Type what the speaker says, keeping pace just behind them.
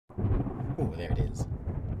Oh, there it is.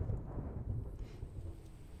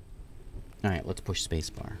 Alright, let's push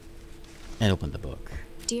spacebar. And open the book.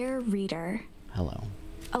 Dear reader. Hello.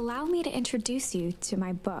 Allow me to introduce you to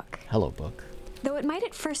my book. Hello, book. Though it might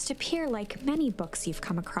at first appear like many books you've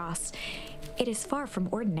come across, it is far from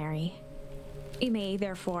ordinary. You may,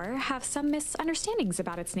 therefore, have some misunderstandings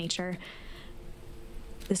about its nature.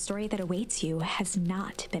 The story that awaits you has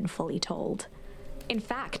not been fully told. In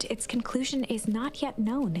fact, its conclusion is not yet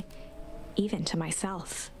known, even to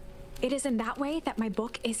myself. It is in that way that my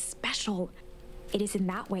book is special. It is in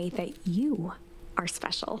that way that you are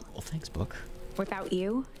special. Well, thanks, book. Without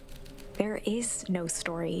you, there is no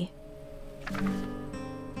story.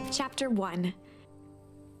 Chapter 1.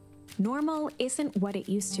 Normal isn't what it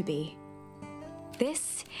used to be.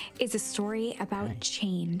 This is a story about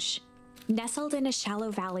change. Nestled in a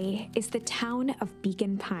shallow valley is the town of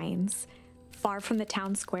Beacon Pines. Far from the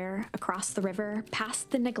town square, across the river,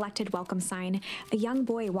 past the neglected welcome sign, a young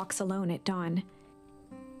boy walks alone at dawn.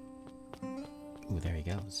 Ooh, there he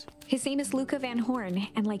goes. His name is Luca Van Horn,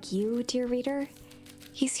 and like you, dear reader,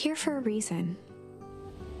 he's here for a reason.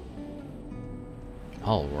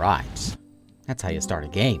 All right. That's how you start a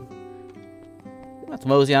game. Let's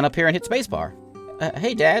mosey on up here and hit spacebar.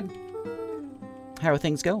 Hey, Dad. How are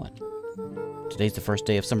things going? Today's the first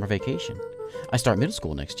day of summer vacation. I start middle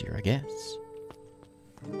school next year, I guess.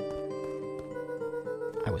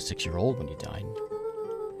 I was 6-year-old when you died.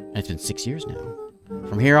 And it's been 6 years now.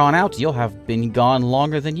 From here on out, you'll have been gone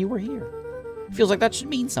longer than you were here. Feels like that should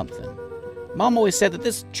mean something. Mom always said that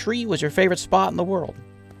this tree was your favorite spot in the world.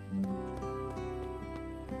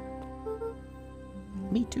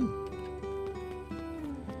 Me too.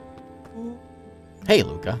 Hey,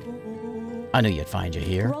 Luca. I knew you'd find you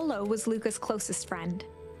here. Rollo was Luca's closest friend.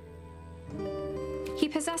 He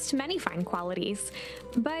possessed many fine qualities,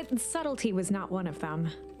 but subtlety was not one of them.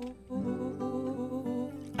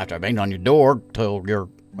 After I banged on your door till your...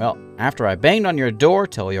 Well, after I banged on your door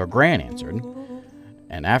till your gran answered,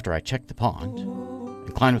 and after I checked the pond,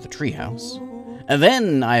 and climbed up the treehouse, and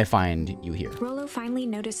then I find you here. Rollo finally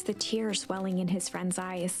noticed the tears welling in his friend's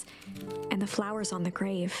eyes, and the flowers on the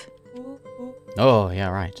grave. Oh, yeah,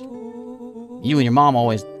 right. You and your mom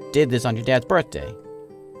always did this on your dad's birthday.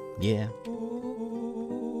 Yeah.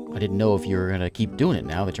 I didn't know if you were gonna keep doing it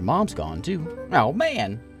now that your mom's gone, too. Oh,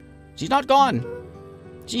 man. She's not gone.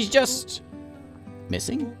 She's just...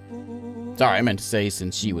 missing? Sorry, I meant to say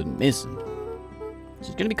since she was missing.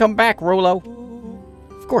 She's gonna be coming back, Rollo.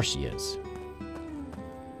 Of course she is.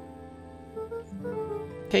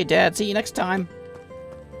 Okay, Dad, see you next time.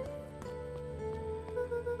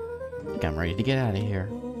 I think I'm ready to get out of here.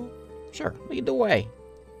 Sure, lead the way.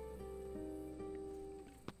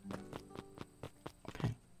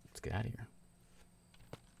 Okay, let's get out of here.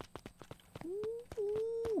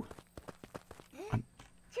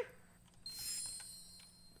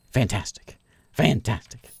 Fantastic.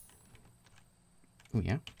 Fantastic. Oh,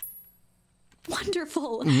 yeah?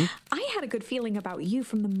 Wonderful. I had a good feeling about you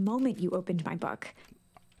from the moment you opened my book.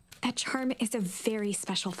 That charm is a very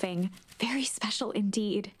special thing. Very special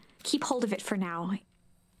indeed. Keep hold of it for now.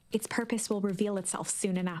 Its purpose will reveal itself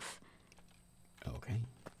soon enough. Okay.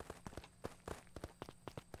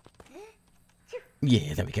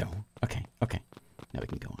 Yeah, there we go. Okay, okay. Now we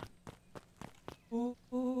can go on.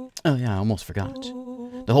 Oh, yeah, I almost forgot.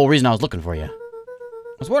 The whole reason I was looking for you. I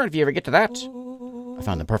was wondering if you ever get to that. I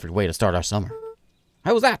found the perfect way to start our summer.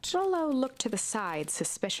 How was that? Rollo looked to the side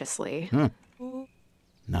suspiciously.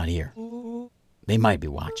 Not here. They might be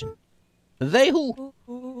watching. They who?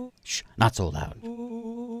 Shh, not so loud.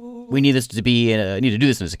 We need this to be, need to do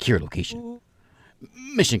this in a secure location.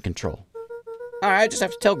 Mission control. Alright, just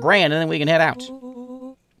have to tell Gran and then we can head out.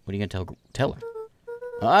 What are you gonna tell her?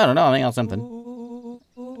 I don't know, I think I'll something.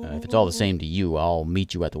 If it's all the same to you, I'll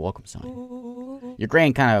meet you at the welcome sign. Your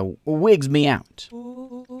Gran kind of wigs me out.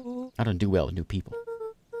 I don't do well with new people.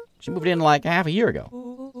 She moved in like half a year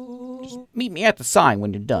ago. Just meet me at the sign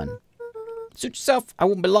when you're done. Suit yourself, I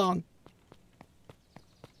won't be long.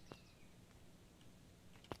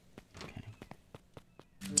 Okay.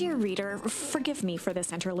 Dear reader, forgive me for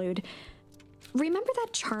this interlude. Remember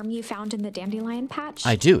that charm you found in the dandelion patch?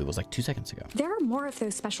 I do. It was like 2 seconds ago. There are more of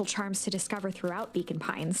those special charms to discover throughout Beacon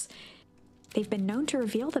Pines. They've been known to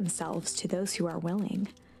reveal themselves to those who are willing.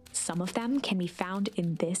 Some of them can be found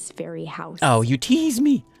in this very house. Oh, you tease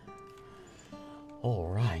me. All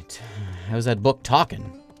right. How's that book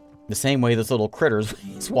talking? The same way this little critter's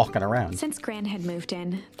is walking around. Since Gran had moved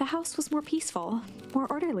in, the house was more peaceful, more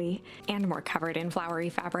orderly, and more covered in flowery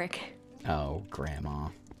fabric. Oh, Grandma.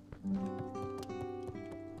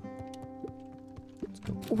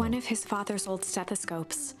 One of his father's old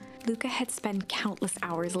stethoscopes, Luca had spent countless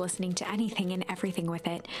hours listening to anything and everything with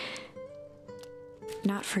it.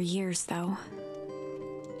 Not for years, though.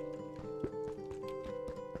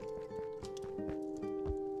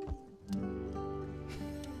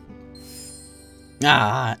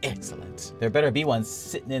 Ah, excellent. There better be one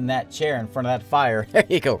sitting in that chair in front of that fire. There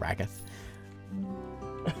you go, Racketh.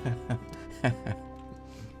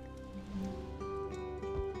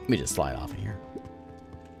 Let me just slide off of here.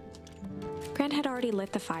 Gran had already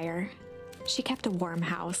lit the fire. She kept a warm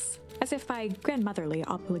house, as if by grandmotherly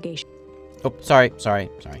obligation. Oh, sorry.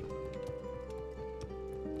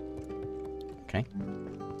 Okay.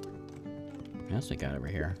 What else we got over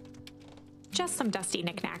here? Just some dusty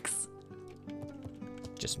knickknacks.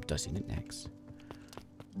 Just some dusty knickknacks.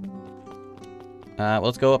 Well,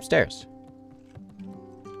 let's go upstairs.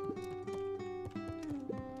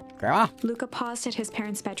 Grandma? Luca paused at his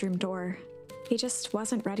parents' bedroom door. He just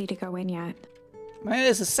wasn't ready to go in yet. Man,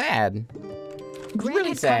 this is sad. Gran Really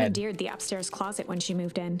had sad. commandeered the upstairs closet when she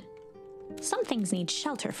moved in. Some things need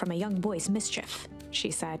shelter from a young boy's mischief,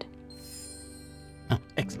 she said. Oh,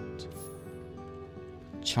 excellent.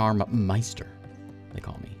 Charm Meister, they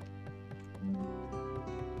call me.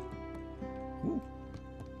 Ooh.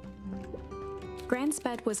 Gran's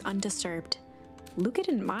bed was undisturbed. Luca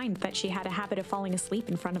didn't mind that she had a habit of falling asleep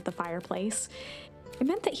in front of the fireplace. It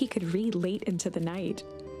meant that he could read late into the night.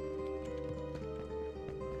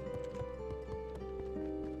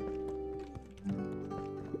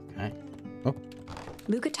 Okay. Oh.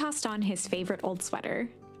 Luca tossed on his favorite old sweater.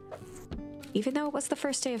 Even though it was the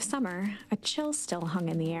first day of summer, a chill still hung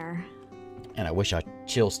in the air. And I wish a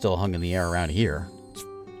chill still hung in the air around here. It's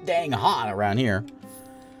dang hot around here.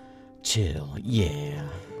 Chill, yeah.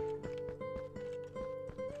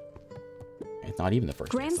 It's not even the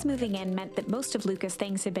first. Gran's moving in meant that most of Luca's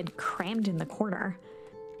things had been crammed in the corner.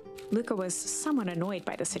 Luca was somewhat annoyed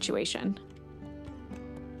by the situation.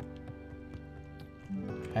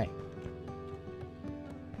 Okay.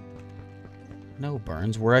 No,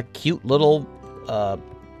 Burns. We're a cute little,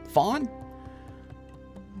 fawn?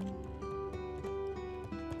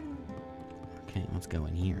 Okay, let's go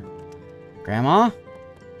in here. Grandma?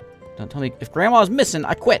 Don't tell me. If Grandma's missing,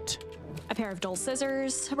 I quit. A pair of dull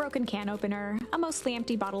scissors, a broken can opener, a mostly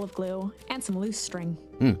empty bottle of glue, and some loose string.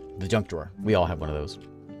 The junk drawer. We all have one of those.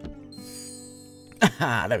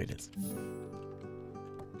 There it is.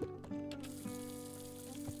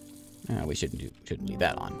 We shouldn't leave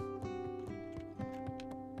that on.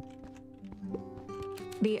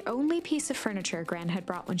 The only piece of furniture Gran had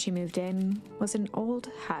brought when she moved in was an old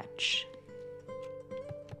hutch.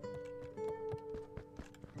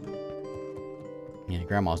 Yeah,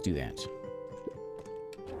 grandmas do that.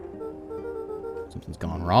 Something's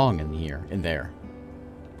gone wrong in there.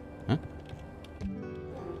 Huh?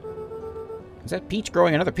 Is that peach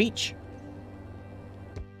growing another peach?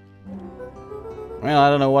 Well, I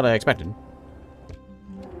don't know what I expected.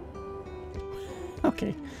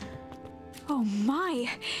 Okay. Oh my,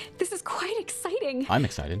 this is quite exciting. I'm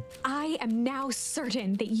excited. I am now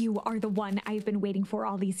certain that you are the one I've been waiting for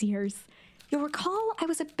all these years. You'll recall I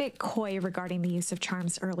was a bit coy regarding the use of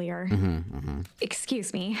charms earlier.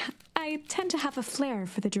 Excuse me, I tend to have a flair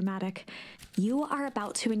for the dramatic. You are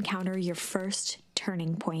about to encounter your first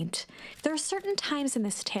turning point. There are certain times in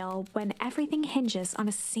this tale when everything hinges on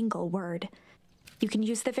a single word. You can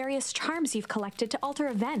use the various charms you've collected to alter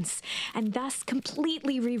events, and thus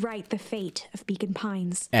completely rewrite the fate of Beacon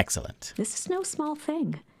Pines. Excellent. This is no small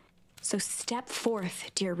thing. So step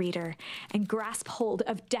forth, dear reader, and grasp hold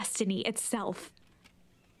of destiny itself.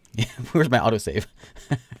 Yeah, where's my autosave?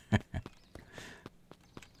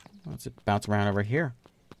 Let's bounce around over here.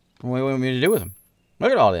 What do you want me to do with them?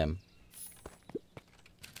 Look at all them.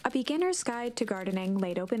 A beginner's guide to gardening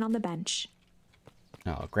laid open on the bench.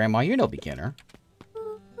 Oh, Grandma, you're no beginner.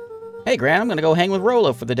 Hey, Gran, I'm gonna go hang with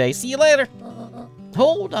Rolo for the day. See you later.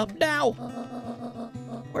 Hold up now.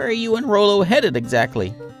 Where are you and Rolo headed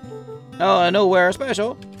exactly? Oh, nowhere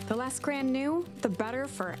special. The less Gran knew, the better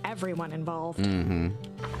for everyone involved.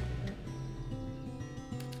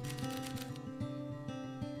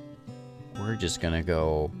 We're just gonna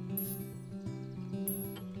go...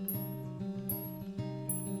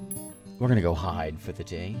 We're gonna go hide for the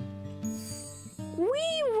day.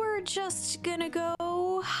 We were just gonna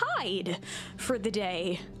go hide for the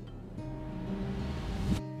day.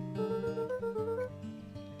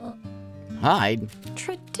 Hide?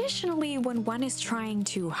 Traditionally, when one is trying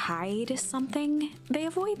to hide something, they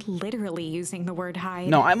avoid literally using the word hide.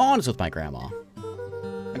 No, I'm honest with my grandma.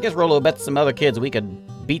 I guess Rolo bet some other kids we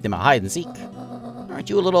could beat them at hide and seek. Aren't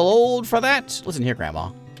you a little old for that? Listen here,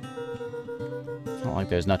 Grandma. not like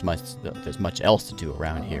there's much else to do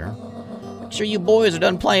around here. Make sure you boys are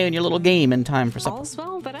done playing your little game in time for supper. All's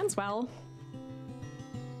well that ends well.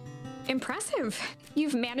 Impressive.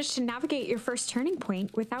 You've managed to navigate your first turning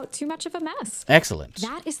point without too much of a mess. Excellent.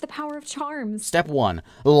 That is the power of charms. Step 1,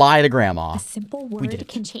 lie to Grandma. A simple word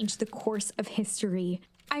can change the course of history.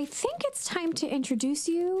 I think it's time to introduce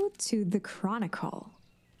you to the Chronicle.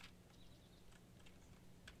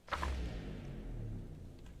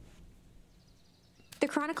 The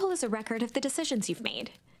Chronicle is a record of the decisions you've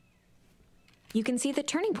made. You can see the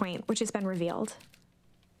turning point, which has been revealed.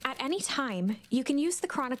 At any time, you can use the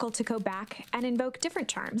Chronicle to go back and invoke different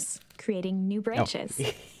charms, creating new branches. Oh,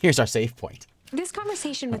 here's our save point. This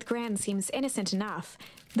conversation with Gran seems innocent enough.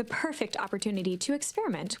 The perfect opportunity to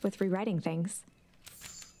experiment with rewriting things.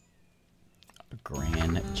 A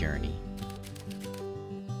grand journey.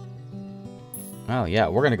 Oh, yeah,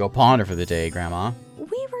 we're gonna go ponder for the day, Grandma.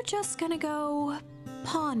 We were just gonna go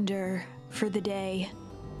ponder for the day.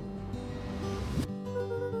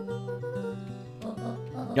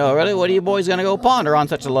 Oh, really? What are you boys gonna go ponder on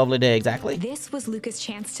such a lovely day, exactly? This was Luca's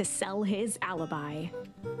chance to sell his alibi.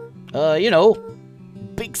 You know,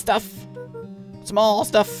 big stuff, small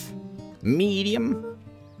stuff, medium,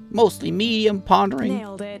 mostly medium pondering.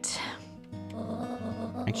 Nailed it.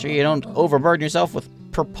 Make sure you don't overburden yourself with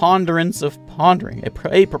preponderance of pondering. A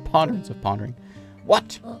preponderance of pondering.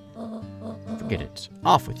 What? Forget it.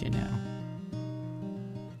 Off with you now.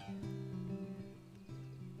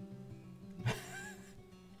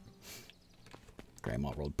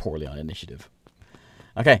 Grandma rolled poorly on initiative.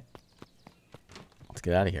 Okay. Let's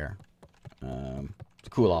get out of here.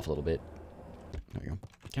 Cool off a little bit. There we go.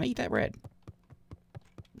 Can I eat that bread?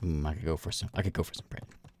 I could go for some bread.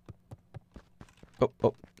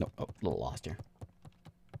 Oh, no, a little lost here.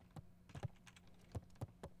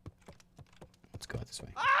 Let's go out this way.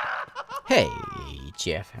 Hey,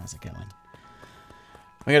 Jeff, how's it going?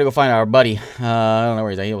 We gotta go find our buddy. I don't know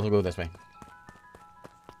where he's at. He'll go this way.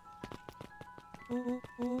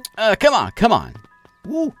 Come on.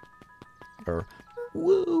 Woo.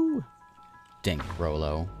 Woo. Dang,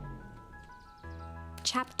 Rolo.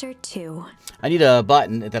 Chapter 2. I need a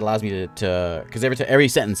button that allows me to because every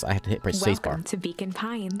sentence I have to press spacebar. Welcome to Beacon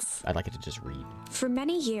Pines. I'd like it to just read. For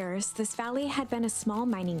many years, this valley had been a small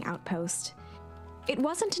mining outpost. It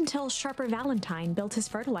wasn't until Sharper Valentine built his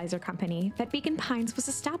fertilizer company that Beacon Pines was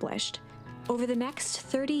established. Over the next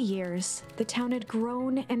 30 years, the town had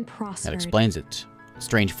grown and prospered. That explains it.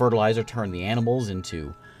 Strange fertilizer turned the animals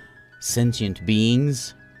into sentient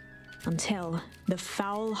beings. Until the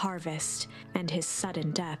foul harvest and his sudden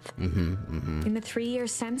death. In the 3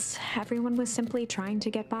 years since, everyone was simply trying to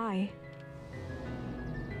get by.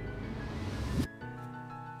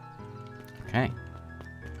 Okay.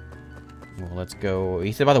 Well, let's go.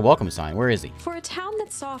 He said about the welcome sign. Where is he? For a town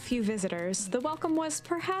that saw few visitors, the welcome was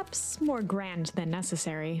perhaps more grand than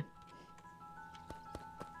necessary.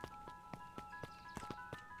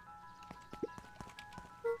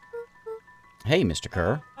 Hey, Mr.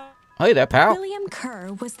 Kerr. Hey there, pal. William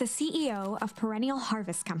Kerr was the CEO of Perennial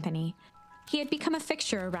Harvest Company. He had become a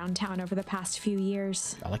fixture around town over the past few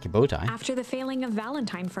years. I like your bow tie. After the failing of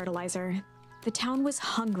Valentine fertilizer, the town was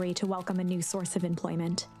hungry to welcome a new source of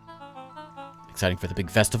employment. Exciting for the big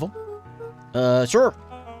festival? Sure.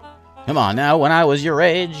 Come on now, when I was your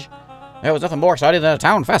age, there was nothing more exciting than a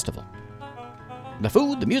town festival. The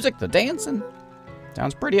food, the music, the dancing.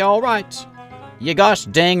 Sounds pretty alright. You gosh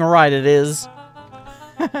dang right it is.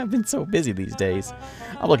 I've been so busy these days.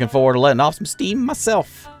 I'm looking forward to letting off some steam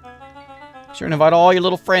myself. Sure and invite all your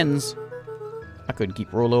little friends. I couldn't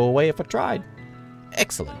keep Rolo away if I tried.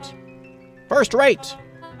 Excellent. First rate.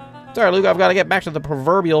 Sorry, Luke, I've got to get back to the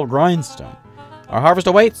proverbial grindstone. Our harvest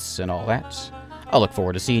awaits and all that. I'll look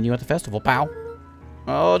forward to seeing you at the festival, pal.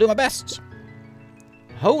 I'll do my best.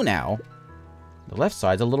 Ho now. The left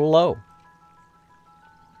side's a little low.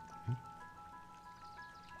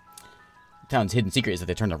 The town's hidden secret is that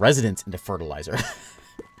they turn the residents into fertilizer.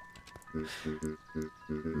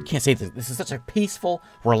 You can't say this. This is such a peaceful,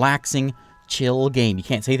 relaxing, chill game. You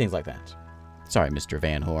can't say things like that. Sorry, Mr.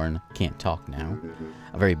 Van Horn. Can't talk now.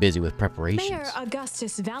 I'm very busy with preparations. Mayor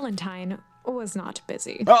Augustus Valentine was not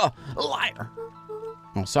busy. Oh, liar.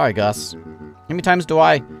 Oh, sorry, Gus. How many times do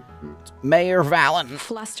I... Mayor Valen...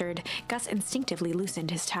 Flustered, Gus instinctively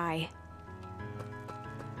loosened his tie.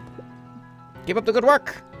 Keep up the good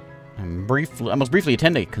work. I must briefly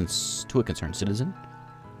attend to a concerned citizen.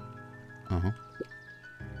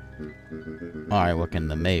 Alright, what can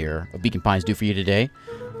the mayor of Beacon Pines do for you today?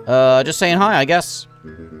 Just saying hi, I guess.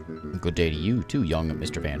 Good day to you, too, young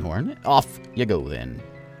Mr. Van Horn. Off you go, then.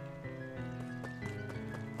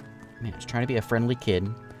 Man, just trying to be a friendly kid.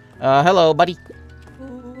 Hello, buddy.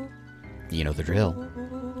 You know the drill.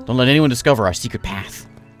 Don't let anyone discover our secret path.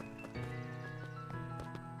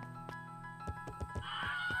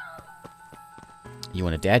 You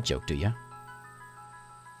want a dad joke, do ya?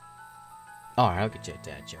 Alright, I'll get you a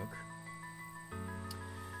dad joke.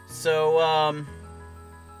 So,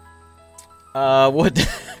 what...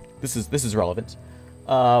 this is relevant.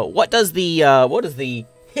 What does the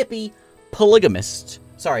hippie polygamist...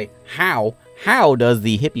 Sorry, how does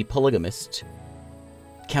the hippie polygamist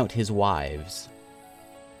count his wives?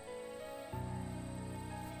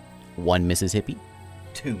 1 Mrs. Hippie,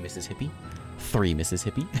 2 Mrs. Hippie, 3 Mrs.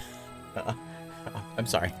 Hippie. I'm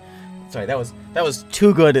sorry. Sorry, that was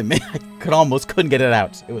too good. I couldn't get it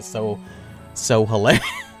out. It was so hilarious.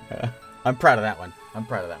 I'm proud of that one.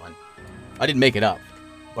 I didn't make it up,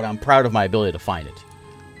 but I'm proud of my ability to find it.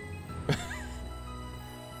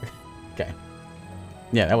 Okay.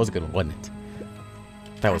 Yeah, that was a good one, wasn't it?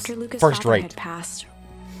 That was After Luca's first father rate. had passed,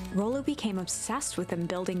 Rollo became obsessed with them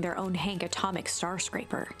building their own Hank atomic star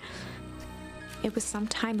scraper. It was some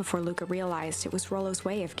time before Luca realized it was Rollo's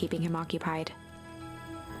way of keeping him occupied.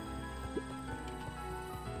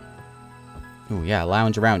 Ooh, yeah,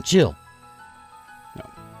 lounge around, chill. No.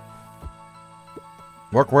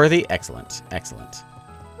 Work worthy? Excellent.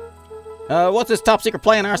 What's this top secret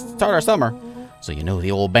plan to start our summer? So you know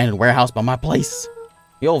the old abandoned warehouse by my place?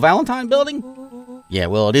 The old Valentine building? Yeah,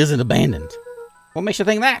 well, it isn't abandoned. What makes you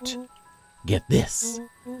think that? Get this.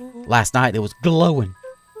 Last night it was glowing.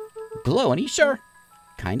 Glowing? Are you sure?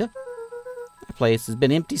 Kinda. That place has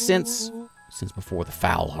been empty since before the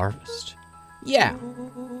foul harvest. Yeah.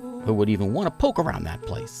 Who would even want to poke around that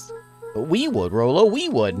place? But we would, Rollo, we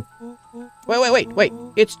would. Wait.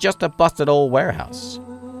 It's just a busted old warehouse.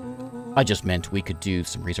 I just meant we could do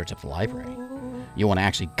some research at the library. You want to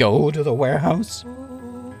actually go to the warehouse?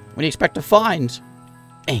 What do you expect to find?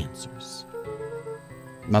 Answers.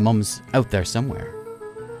 My mom's out there somewhere.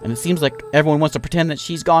 And it seems like everyone wants to pretend that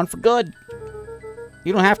she's gone for good.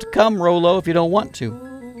 You don't have to come, Rollo, if you don't want to.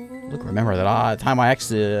 Look, remember that time I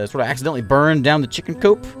sort of accidentally burned down the chicken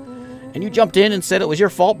coop? And you jumped in and said it was your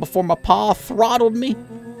fault before my pa throttled me?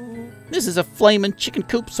 This is a flaming chicken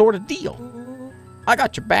coop sort of deal. I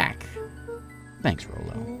got your back. Thanks,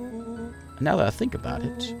 Rollo. Now that I think about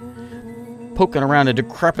it, poking around a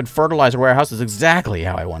decrepit fertilizer warehouse is exactly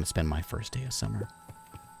how I want to spend my first day of summer.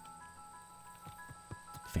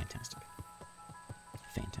 Fantastic.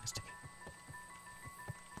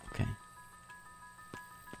 Okay.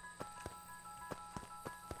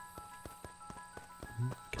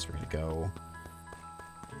 Guess we're gonna go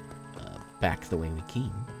back the way we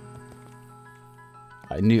came.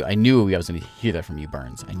 I knew I was gonna hear that from you,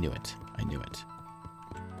 Burns. I knew it.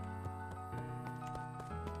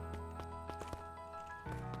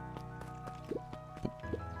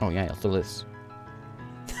 Oh yeah, let's do this.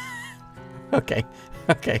 Okay.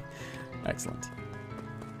 Excellent.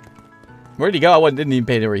 Where'd he go? I didn't even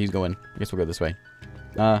pay attention where he's going. I guess we'll go this way.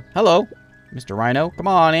 Hello, Mr. Rhino. Come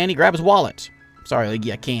on, Andy, grab his wallet. Sorry,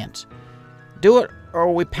 Leggy, I can't. Do it,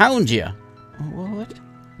 or we pound you. What?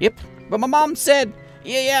 Yep, but my mom said,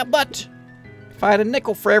 yeah, but. If I had a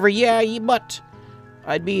nickel for every yeah, but,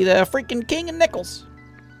 I'd be the freaking king of nickels.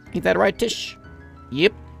 Ain't that right, Tish?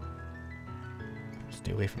 Yep.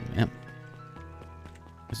 Stay away from him.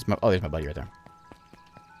 There's my buddy right there.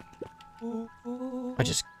 I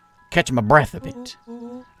just catch my breath a bit.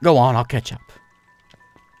 Go on, I'll catch up.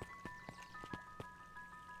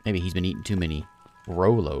 Maybe he's been eating too many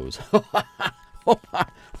Rolos. Oh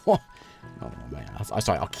man,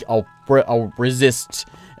 I'll resist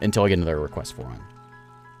until I get another request for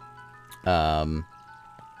him.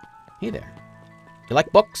 Hey there. You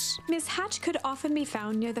like books? Miss Hatch could often be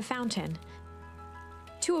found near the fountain,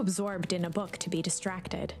 too absorbed in a book to be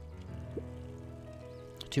distracted.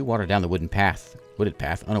 Two water down the wooded path,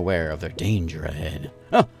 unaware of their danger ahead.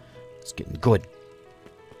 Oh, it's getting good.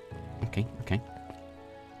 Okay.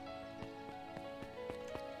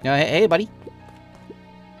 Hey, buddy.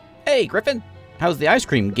 Hey, Griffin. How's the ice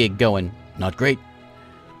cream gig going? Not great.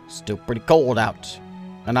 Still pretty cold out.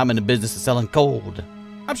 And I'm in the business of selling cold.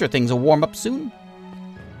 I'm sure things will warm up soon.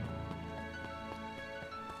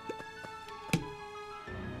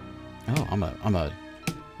 Oh,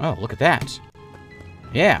 oh, look at that.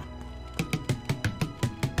 Yeah.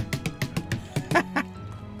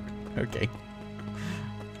 Okay.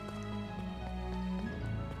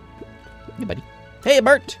 Hey, buddy. Hey,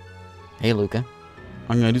 Bert. Hey, Luca.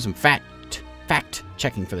 I'm gonna do some fact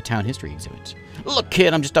checking for the town history exhibit. Look,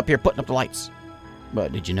 kid, I'm just up here putting up the lights.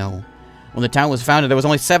 But did you know, when the town was founded, there was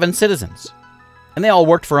only 7 citizens. And they all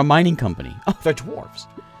worked for a mining company. Oh, they're dwarves.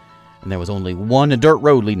 And there was only one dirt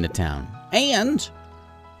road leading to town. And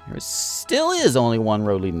there still is only one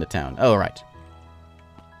road leading to town. Oh, right.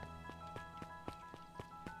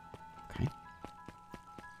 Okay.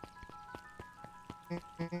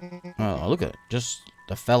 Oh, look at it. Just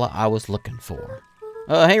the fella I was looking for.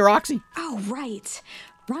 Hey, Roxy. Oh, right.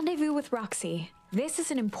 Rendezvous with Roxy. This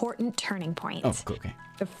is an important turning point. Oh, okay.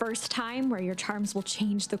 The first time where your charms will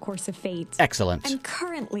change the course of fate. Excellent. And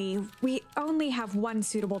currently, we only have one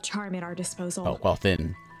suitable charm at our disposal. Oh, well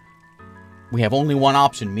then, we have only one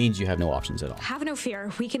option means you have no options at all. Have no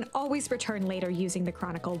fear. We can always return later using the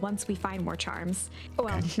Chronicle once we find more charms.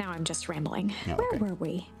 Well, now I'm just rambling. Oh, Where were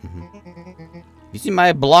we? You see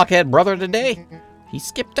my blockhead brother today? He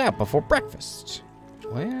skipped out before breakfast.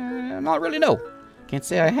 Well, not really, no. Can't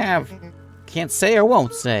say I have. Can't say or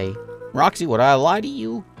won't say. Roxy, would I lie to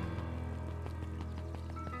you?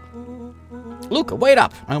 Luca, wait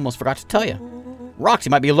up. I almost forgot to tell you. Roxy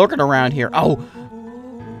might be lurking around here. Oh,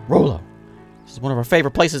 Rolo. This is one of our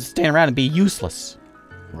favorite places to stand around and be useless.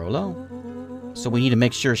 Rolo? So we need to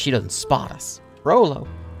make sure she doesn't spot us. Rolo.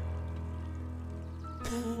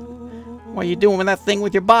 What are you doing with that thing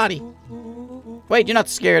with your body? Wait, you're not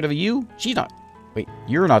scared of you? She's not. Wait,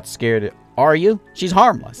 you're not scared, are you? She's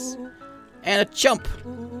harmless. And a chump.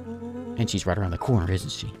 And she's right around the corner,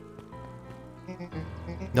 isn't she?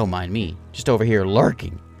 Don't mind me. Just over here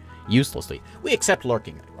lurking. Uselessly. We accept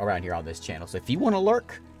lurking around here on this channel. So if you want to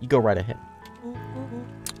lurk, you go right ahead.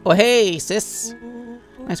 Oh, hey, sis.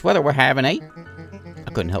 Nice weather we're having, eh?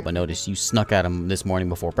 I couldn't help but notice you snuck out this morning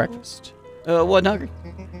before breakfast. Wasn't hungry.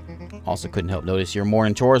 Also couldn't help notice your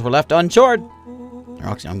morning chores were left unchored.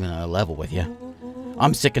 Roxy, I'm gonna level with you.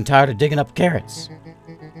 I'm sick and tired of digging up carrots.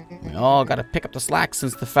 We all gotta pick up the slack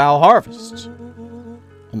since the foul harvest.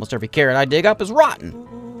 Almost every carrot I dig up is rotten.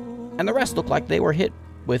 And the rest look like they were hit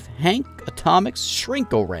with Hank Atomic's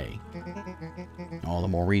shrink-o-ray. All the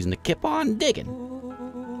more reason to keep on digging.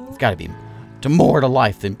 It's gotta be more to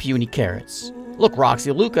life than puny carrots. Look,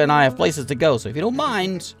 Roxy, Luca and I have places to go, so if you don't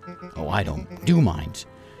mind... Oh, I do mind.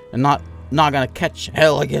 I'm not gonna catch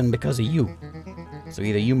hell again because of you. So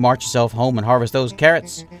either you march yourself home and harvest those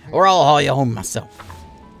carrots, or I'll haul you home myself.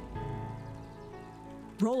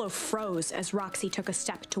 Rolo froze as Roxy took a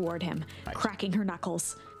step toward him, cracking her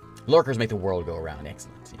knuckles. Lurkers make the world go around.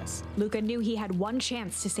 Excellent, yes. Luca knew he had one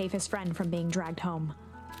chance to save his friend from being dragged home.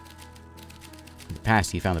 In the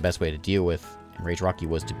past, he found the best way to deal with Enraged Rocky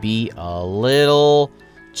was to be a little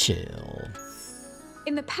chill.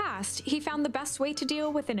 In the past, he found the best way to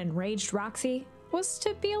deal with an enraged Roxy was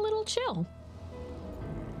to be a little chill.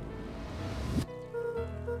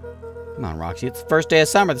 Come on, Roxy. It's the first day of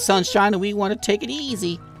summer. The sun's shining. We want to take it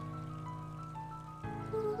easy.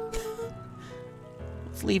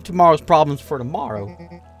 Let's leave tomorrow's problems for tomorrow.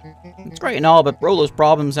 It's great and all, but Rolo's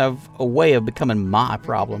problems have a way of becoming my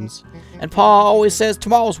problems. And Pa always says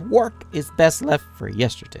tomorrow's work is best left for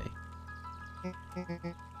yesterday.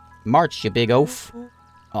 March, you big oaf.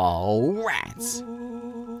 All right.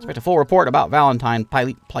 Expect a full report about Valentine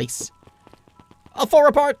Place. A full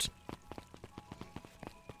report!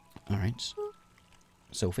 Alright.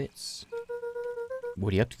 So Fitz.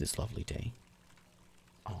 What are you up to this lovely day?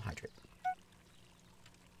 I'll hydrate.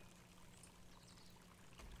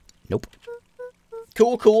 Nope.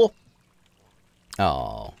 Cool, cool.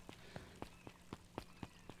 Oh.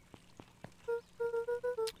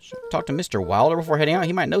 Should talk to Mr. Wilder before heading out.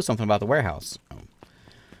 He might know something about the warehouse. Oh.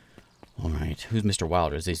 Alright. Who's Mr.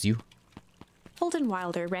 Wilder? Is this you? Holden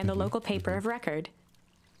Wilder ran the local paper of record.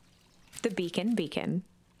 The Beacon.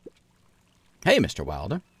 Hey, Mr.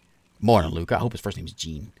 Wilder. Morning, Luca. I hope his first name's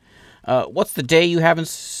Gene. What's the day have in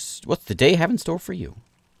store for you?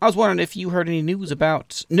 I was wondering if you heard any news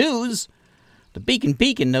about... News? The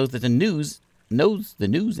Beacon knows that the news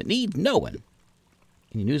that needs knowing.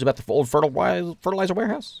 Any news about the old fertilizer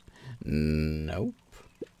warehouse? Nope.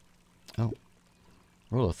 Oh.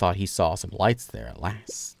 Rolo thought he saw some lights there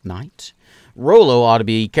last night. Rolo ought to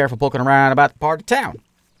be careful poking around about the part of town.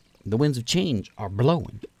 The winds of change are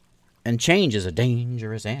blowing. And change is a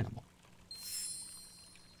dangerous animal.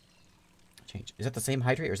 Change. Is that the same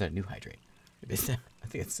hydrate or is that a new hydrate? I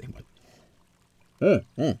think it's the same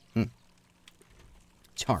one.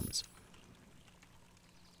 Charms.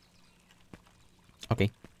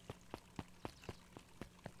 Okay.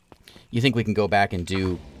 You think we can go back and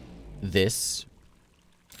do this?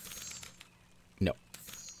 No.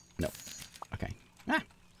 No. Okay. Ah.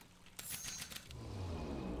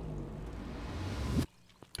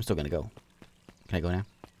 I'm still gonna go. Can I go now?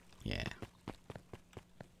 Yeah.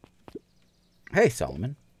 Hey,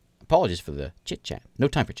 Solomon. Apologies for the chit-chat. No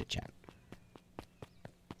time for chit-chat.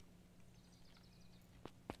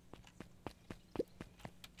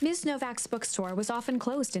 Ms. Novak's bookstore was often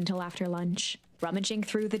closed until after lunch. Rummaging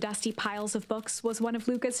through the dusty piles of books was one of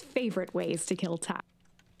Luca's favorite ways to kill time.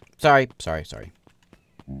 Sorry.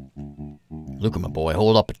 Luca, my boy,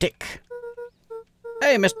 hold up a tick.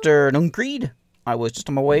 Hey, Mr. Nookrium. I was just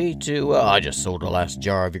on my way to, I just sold the last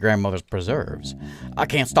jar of your grandmother's preserves. I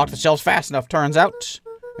can't stock the shelves fast enough, turns out.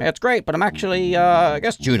 It's great, but I'm actually, I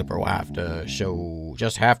guess Juniper will have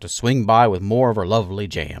to swing by with more of her lovely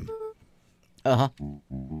jam. Uh-huh.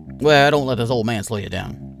 Well, don't let this old man slow you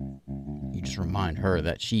down. You just remind her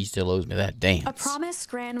that she still owes me that dance. A promise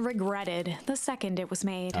Gran regretted the second it was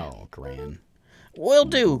made. Oh, Gran. Will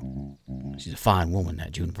do. She's a fine woman,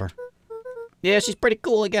 that Juniper. Yeah, she's pretty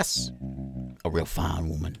cool, I guess. A real fine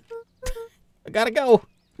woman. I gotta go.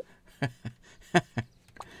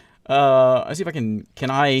 Let's see if I can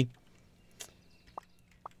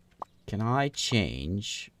I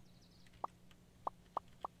change?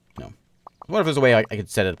 No. What if there's a way I could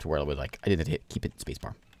set it up to where it would, like, I didn't keep it in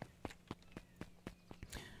spacebar.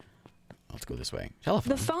 Let's go this way. Telephone.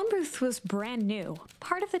 The phone booth was brand new,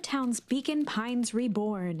 part of the town's Beacon Pines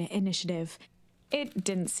Reborn initiative. It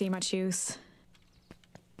didn't see much use.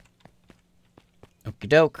 Okie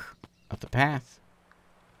doke. Up the path.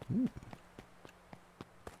 Ooh.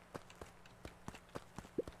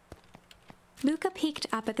 Luca peeked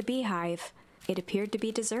up at the beehive. It appeared to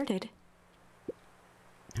be deserted.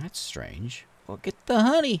 That's strange. Well, get the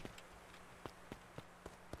honey.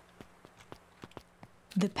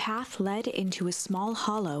 The path led into a small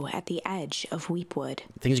hollow at the edge of Weepwood.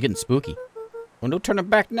 Things are getting spooky. Well, no turning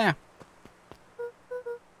back now.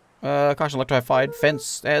 Caution, electrified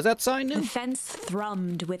fence. Is that sign new? The fence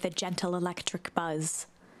thrummed with a gentle electric buzz.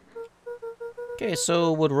 Okay,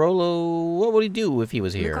 so what would he do if he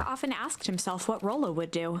was here? Luca often asked himself what Rollo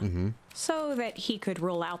would do, so that he could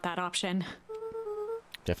rule out that option.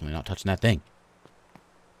 Definitely not touching that thing.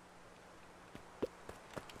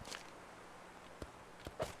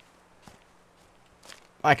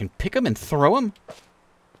 I can pick him and throw him?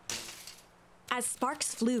 As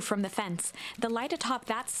sparks flew from the fence, the light atop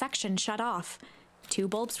that section shut off. 2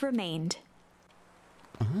 bulbs remained.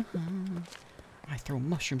 I throw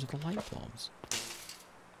mushrooms at the light bulbs.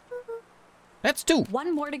 That's 2.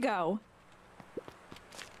 1 more to go.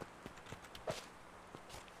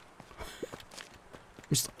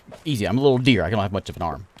 Just easy. I'm a little deer. I don't have much of an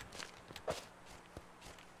arm.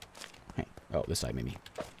 Hey. Oh, this side maybe.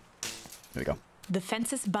 There we go. The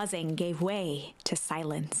fence's buzzing gave way to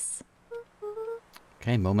silence.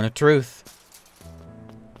 Okay, moment of truth.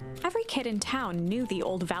 Every kid in town knew the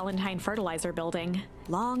old Valentine fertilizer building.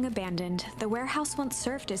 Long abandoned, the warehouse once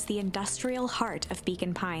served as the industrial heart of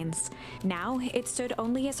Beacon Pines. Now, it stood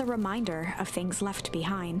only as a reminder of things left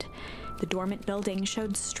behind. The dormant building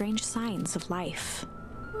showed strange signs of life.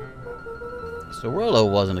 So Rollo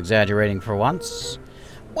wasn't exaggerating for once.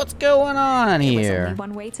 What's going on here? There was only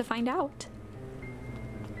one way to find out.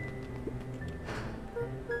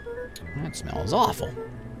 That smells awful.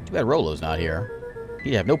 Too bad Rollo's not here.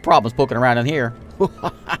 He'd have no problems poking around in here.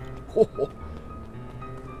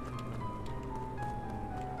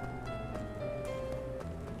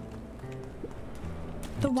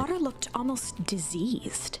 The water looked almost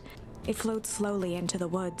diseased. It flowed slowly into the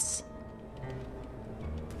woods.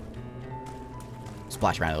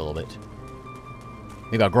 Splash around a little bit.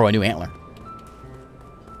 Maybe I'll grow a new antler.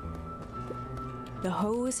 The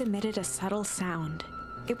hose emitted a subtle sound.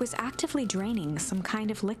 It was actively draining some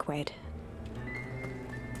kind of liquid.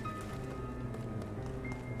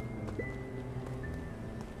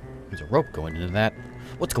 There's a rope going into that.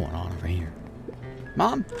 What's going on over here?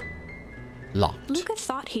 Mom? Locked. Luca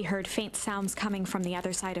thought he heard faint sounds coming from the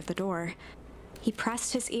other side of the door. He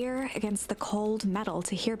pressed his ear against the cold metal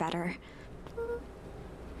to hear better.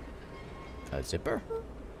 A zipper?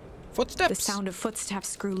 Footsteps? The sound of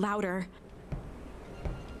footsteps grew louder.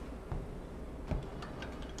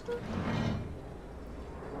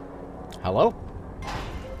 Hello?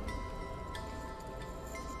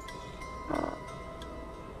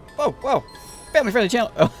 Whoa, whoa. Family friendly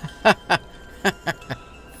channel. Oh.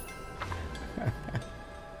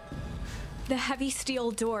 The heavy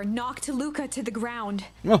steel door knocked Luca to the ground.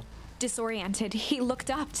 Oh. Disoriented, he looked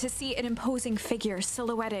up to see an imposing figure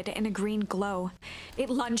silhouetted in a green glow. It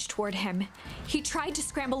lunged toward him. He tried to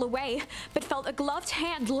scramble away, but felt a gloved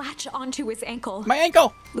hand latch onto his ankle. My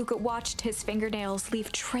ankle! Luca watched his fingernails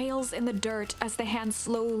leave trails in the dirt as the hand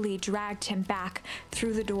slowly dragged him back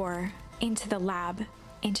through the door, into the lab,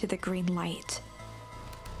 into the green light.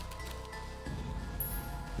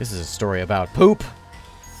 This is a story about poop.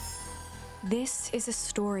 This is a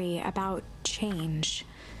story about change.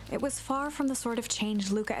 It was far from the sort of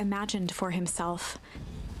change Luca imagined for himself.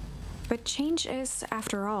 But change is,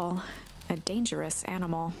 after all, a dangerous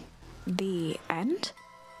animal. The end?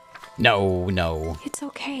 No, no. It's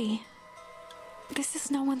okay. This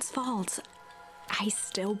is no one's fault. I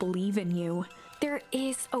still believe in you. There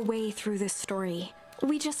is a way through this story.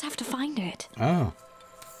 We just have to find it. Oh.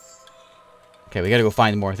 Okay, we gotta go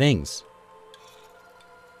find more things.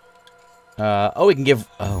 Oh, we can give...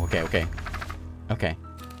 Oh, okay. Okay.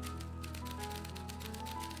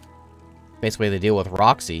 Basically, they deal with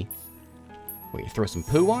Roxy. Wait, throw some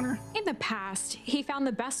poo on her? In the past, he found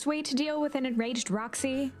the best way to deal with an enraged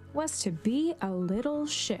Roxy was to be a little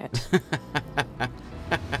shit.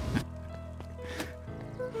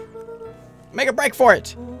 Make a break for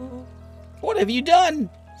it! What have you done?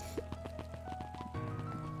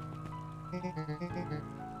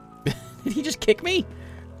 Did he just kick me?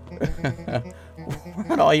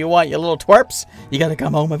 What all you want, you little twerps? You gotta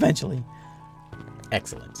come home eventually.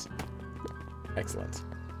 Excellent. Excellent.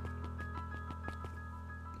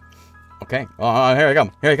 Okay. Here I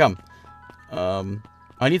come. Here I come.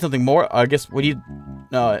 I need something more. I guess we need...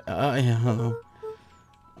 No, yeah, I don't know.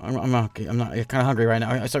 I'm not okay. I'm kind of hungry right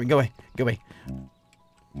now. Sorry, go away. Go away.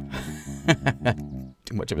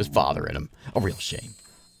 Too much of his father in him. A real shame.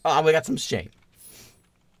 Oh, we got some shame.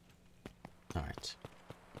 All right.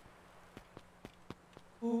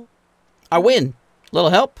 I win.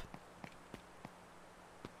 Little help.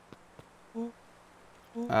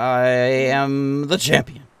 I am the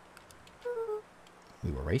champion. We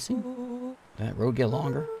were racing? Did that road get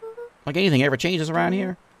longer? Like anything ever changes around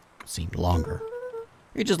here? It seemed longer.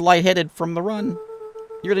 You're just lightheaded from the run.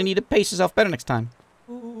 You really need to pace yourself better next time.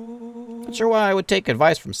 Not sure why I would take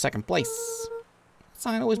advice from second place.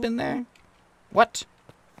 Sign always been there? What?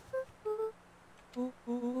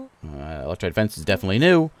 Electrified fence is definitely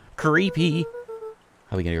new. Creepy.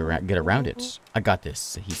 How are we gonna get around it? I got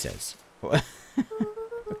this, he says.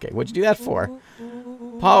 Okay, what'd you do that for?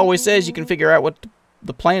 Pa always says you can figure out what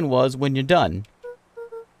the plan was when you're done.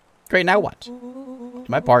 Great, now what? To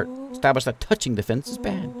my part, establish that touching the fence is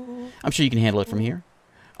bad. I'm sure you can handle it from here.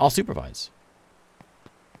 I'll supervise.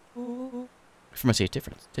 From a safe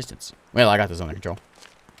distance. Well, I got this under control.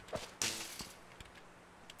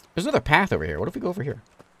 There's another path over here. What if we go over here?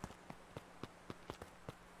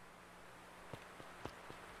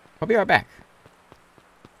 I'll be right back.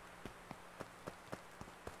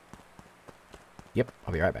 Yep,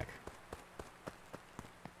 I'll be right back.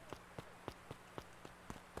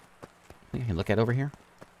 I think I can look at over here.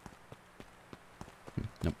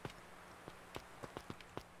 Nope.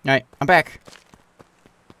 Alright, I'm back.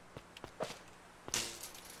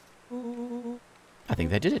 I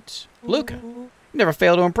think that did it. Luca, you never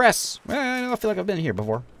fail to impress. Well, I feel like I've been here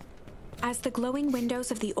before. As the glowing windows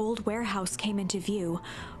of the old warehouse came into view,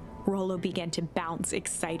 Rollo began to bounce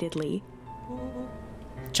excitedly.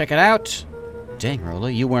 Check it out. Dang, Rollo,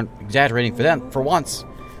 you weren't exaggerating for once.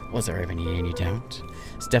 Was there ever any doubt?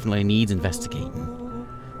 This definitely needs investigating.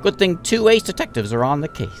 Good thing 2 ace detectives are on the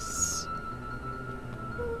case.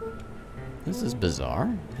 This is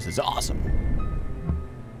bizarre. This is awesome.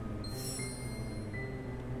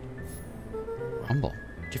 Rumble.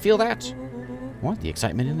 Did you feel that? What? The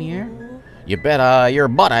excitement in the air? You bet your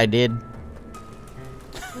butt I did.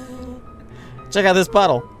 Check out this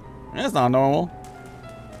puddle. That's not normal.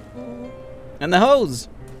 And the hose.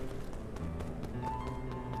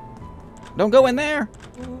 Don't go in there.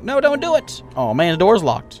 No, don't do it. Oh, man, the door's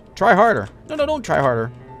locked. Try harder. No, don't try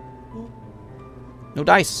harder. No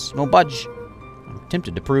dice. No budge. I'm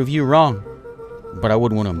tempted to prove you wrong. But I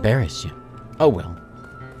wouldn't want to embarrass you. Oh, well.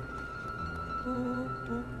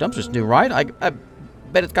 Dumpster's new, right? I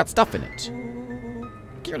bet it's got stuff in it.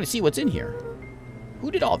 Can't really see what's in here.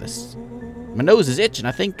 Who did all this? My nose is itching.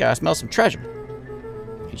 I think I smell some treasure.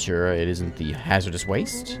 You sure it isn't the hazardous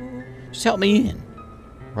waste? Just help me in.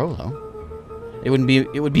 Rollo. It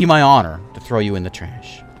would be my honor to throw you in the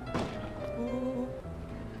trash.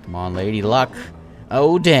 Come on, lady luck.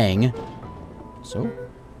 Oh, dang. So,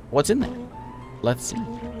 what's in there? Let's see.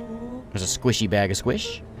 There's a squishy bag of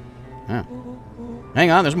squish. Huh. Hang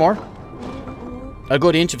on, there's more. A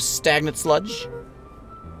good inch of stagnant sludge.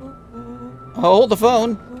 Hold the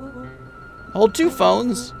phone. Hold 2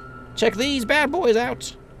 phones. Check these bad boys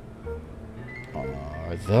out.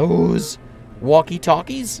 Are those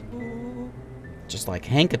walkie-talkies? Just like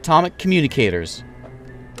Hank Atomic communicators.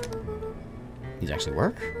 These actually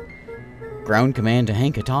work. Ground command to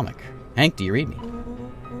Hank Atomic. Hank, do you read me?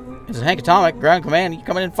 This is Hank Atomic. Ground command. You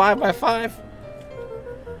coming in 5x5?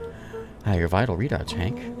 Your vital readouts,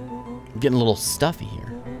 Hank. I'm getting a little stuffy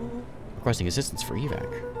here. Requesting assistance for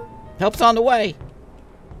evac. Help's on the way.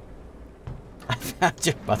 I found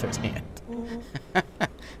your mother's hand.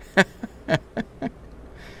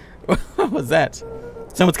 What was that?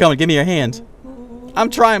 Someone's coming. Give me your hand. I'm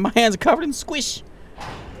trying. My hands are covered in squish.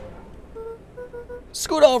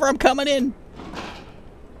 Scoot over. I'm coming in.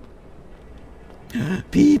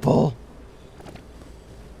 People.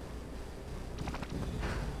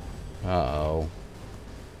 Uh-oh.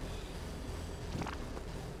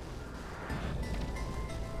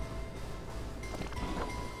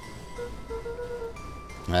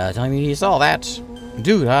 Tell me you saw that.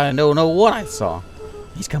 Dude, I don't know what I saw.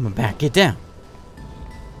 He's coming back. Get down.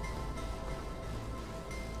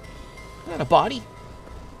 Is that a body?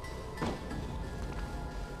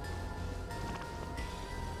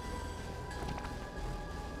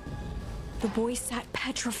 The boy sat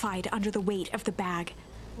petrified under the weight of the bag.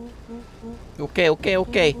 Okay.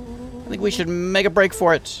 I think we should make a break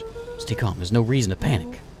for it. Stay calm. There's no reason to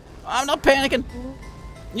panic. I'm not panicking.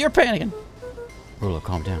 You're panicking. Rollo,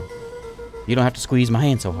 calm down. You don't have to squeeze my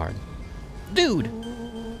hand so hard. Dude!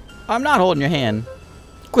 I'm not holding your hand.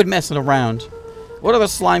 Quit messing around. What other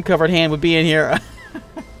slime-covered hand would be in here?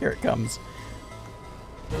 Here it comes.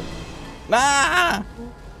 Ah!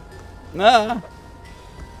 Ah!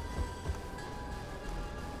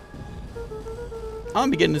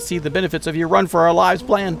 I'm beginning to see the benefits of your run for our lives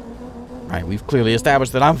plan. Alright, we've clearly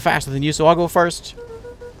established that I'm faster than you, so I'll go first.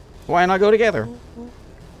 Why not go together?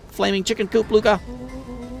 Flaming chicken coop, Luca.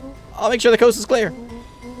 I'll make sure the coast is clear.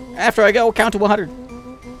 After I go, count to 100.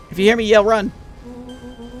 If you hear me, yell, run.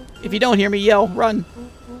 If you don't hear me, yell, run.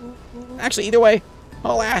 Actually, either way,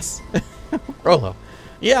 alas. Rollo.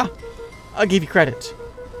 Yeah, I'll give you credit.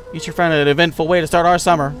 You sure found an eventful way to start our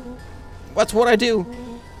summer. What's what I do?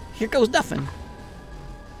 Here goes nothing.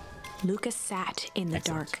 Lucas sat in the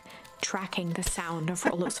dark, tracking the sound of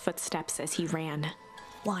Rollo's footsteps as he ran.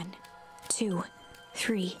 1, 2,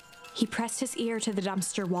 3. He pressed his ear to the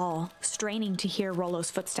dumpster wall, straining to hear Rollo's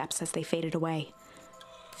footsteps as they faded away.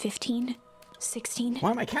 15, 16,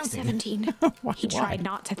 Why am I counting? 17. He tried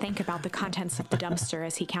not to think about the contents of the dumpster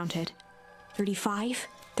as he counted. 35,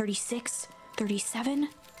 36, 37.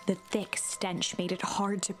 The thick stench made it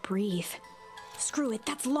hard to breathe. Screw it,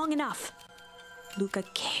 that's long enough. Luca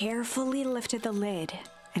carefully lifted the lid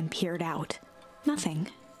and peered out. Nothing.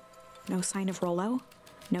 No sign of Rollo.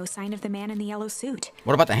 No sign of the man in the yellow suit.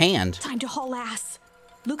 What about the hand? Time to haul ass.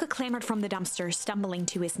 Luca clambered from the dumpster, stumbling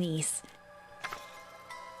to his knees.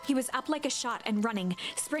 He was up like a shot and running,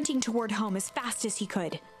 sprinting toward home as fast as he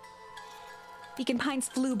could. Beacon Pines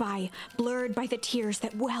flew by, blurred by the tears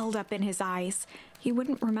that welled up in his eyes. He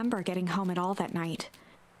wouldn't remember getting home at all that night.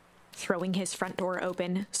 Throwing his front door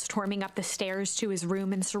open, storming up the stairs to his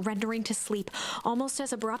room and surrendering to sleep almost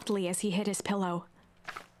as abruptly as he hit his pillow.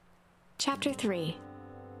 Chapter 3.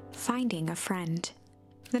 Finding a Friend.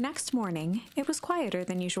 The next morning, it was quieter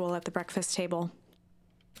than usual at the breakfast table.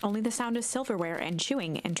 Only the sound of silverware and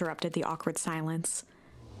chewing interrupted the awkward silence.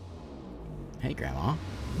 Hey, Grandma.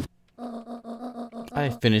 I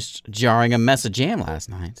finished jarring a mess of jam last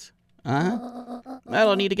night.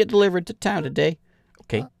 That'll need to get delivered to town today.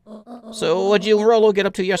 Okay. So, what'd you and Rollo get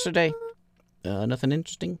up to yesterday? Nothing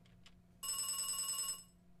interesting?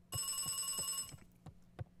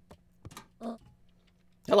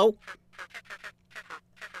 Hello?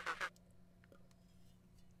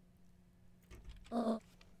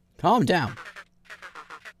 Calm down.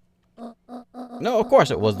 No, of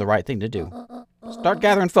course it was the right thing to do. Start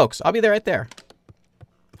gathering folks. I'll be there right there.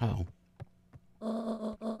 Oh.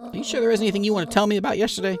 Are you sure there isn't anything you want to tell me about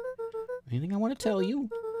yesterday? Anything I want to tell you?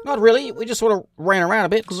 Not really. We just sort of ran around a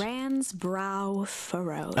bit. Gran's brow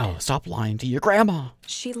furrowed. Oh, stop lying to your grandma.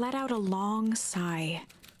 She let out a long sigh.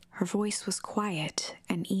 Her voice was quiet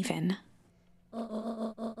and even.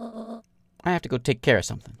 I have to go take care of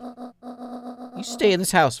something. You stay in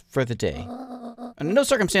this house for the day. Under no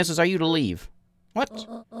circumstances are you to leave. What?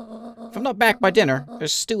 If I'm not back by dinner,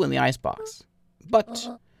 there's stew in the icebox. But,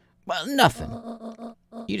 well, nothing.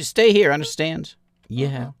 You just stay here, understand?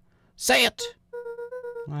 Yeah. Say it!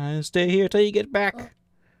 I stay here till you get back.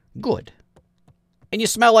 Good. And you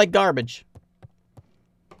smell like garbage.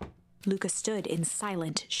 Luca stood in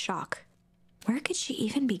silent shock. Where could she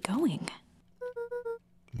even be going?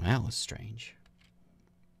 That was strange.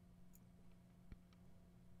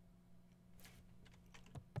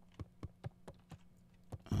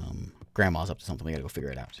 Grandma's up to something. We gotta go figure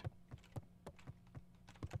it out.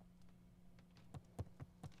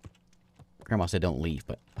 Grandma said don't leave,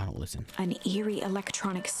 but I don't listen. An eerie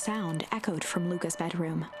electronic sound echoed from Luca's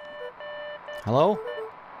bedroom. Hello?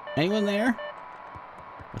 Anyone there?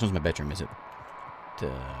 Which one's my bedroom? Is it?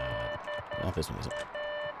 Not this one, is it?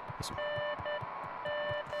 This one.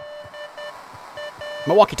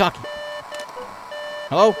 My walkie-talkie.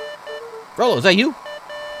 Hello? Rollo, is that you?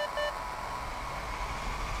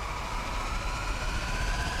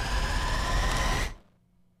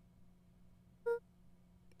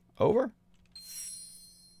 Over?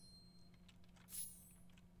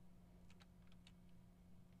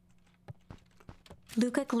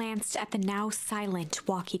 Luca glanced at the now silent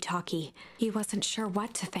walkie-talkie. He wasn't sure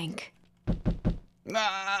what to think.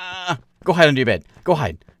 Ah! Go hide under your bed. Go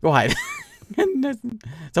hide. Go hide.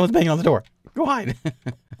 Someone's banging on the door. Go hide.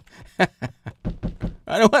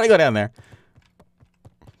 I don't want to go down there.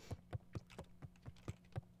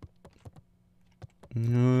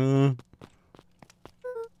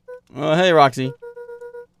 Oh, hey, Roxy.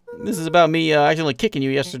 This is about me accidentally kicking you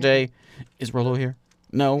yesterday. Is Rolo here?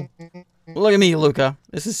 No. Look at me, Luca.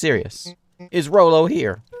 This is serious. Is Rolo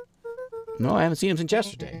here? No, I haven't seen him since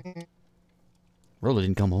yesterday. Rolo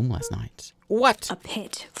didn't come home last night. What? A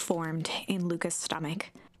pit formed in Luca's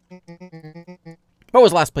stomach. What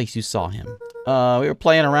was the last place you saw him? We were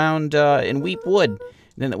playing around in Weep Wood.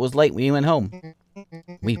 Then it was late when he went home.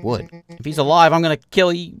 Weep Wood. If he's alive, I'm gonna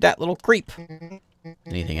kill that little creep.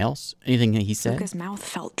 Anything else? Anything he said? Luca's mouth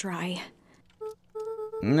felt dry.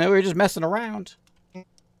 No, we were just messing around.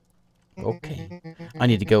 Okay. I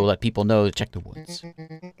need to go let people know to check the woods.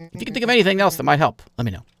 If you can think of anything else that might help, let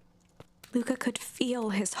me know. Luca could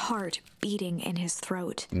feel his heart beating in his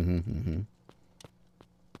throat.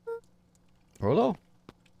 Rolo?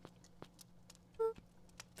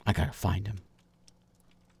 I gotta find him.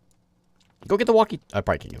 Go get the walkie... I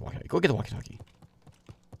probably can't get the walkie-talkie. Go get the walkie-talkie.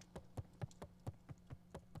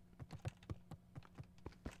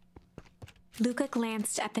 Luca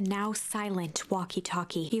glanced at the now silent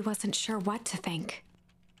walkie-talkie. He wasn't sure what to think.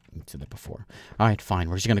 I said that before. Alright, fine.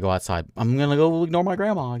 We're just gonna go outside. I'm gonna go ignore my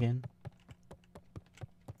grandma again.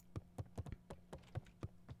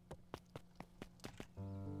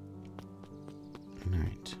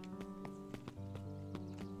 Alright.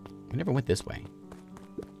 We never went this way.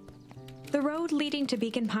 The road leading to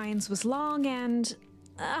Beacon Pines was long and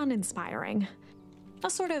uninspiring.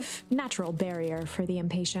 A sort of natural barrier for the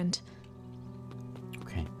impatient.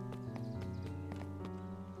 Okay.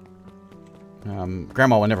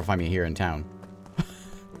 Grandma will never find me here in town.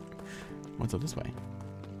 What's up this way?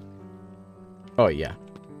 Oh, yeah.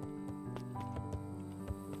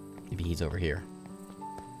 Maybe he's over here.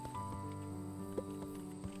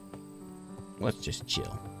 Let's just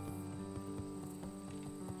chill.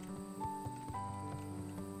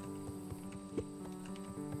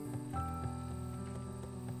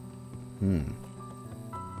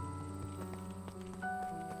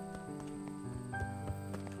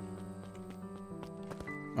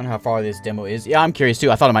 I wonder how far this demo is. Yeah, I'm curious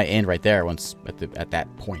too. I thought it might end right there once at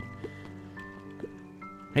that point.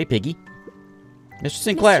 Hey, Piggy. Mr.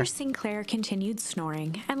 Sinclair. Mr. Sinclair continued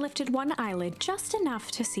snoring and lifted one eyelid just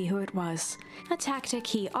enough to see who it was, a tactic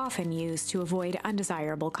he often used to avoid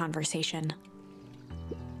undesirable conversation.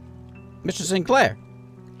 Mr. Sinclair.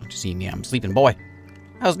 Don't you see me? I'm a sleeping boy.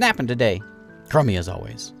 I was napping today. Crummy as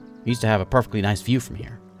always. We used to have a perfectly nice view from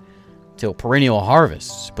here. Till perennial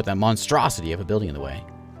harvests put that monstrosity of a building in the way.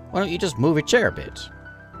 Why don't you just move your chair a bit?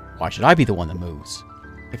 Why should I be the one that moves?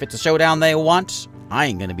 If it's a showdown they want, I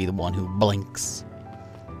ain't gonna be the one who blinks.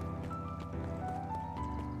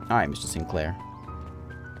 Alright, Mr. Sinclair.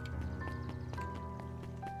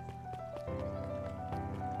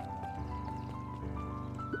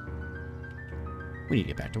 We need to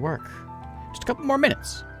get back to work. Just a couple more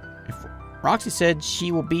minutes. If Roxy said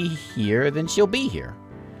she will be here, then she'll be here.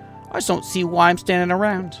 I just don't see why I'm standing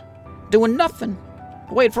around, doing nothing,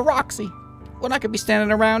 waiting for Roxy, when I could be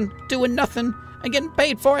standing around, doing nothing, and getting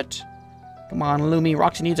paid for it. Come on, Lumi,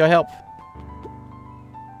 Roxy needs our help.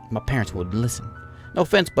 My parents would listen. No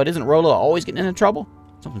offense, but isn't Rolo always getting into trouble?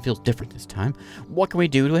 Something feels different this time. What can we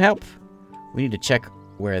do to help? We need to check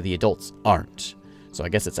where the adults aren't. So I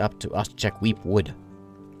guess it's up to us to check Weep Wood.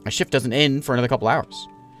 Our shift doesn't end for another couple hours.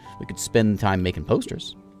 We could spend time making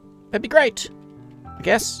posters. That'd be great, I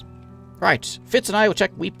guess. Right, Fitz and I will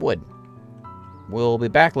check Weep Wood. We'll be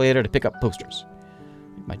back later to pick up posters.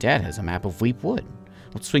 My dad has a map of Weep Wood.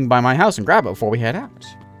 Let's swing by my house and grab it before we head out.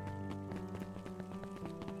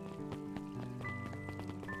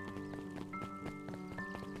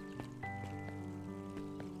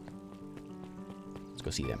 Let's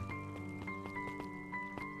go see them.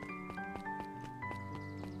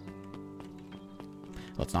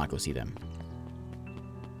 Let's not go see them.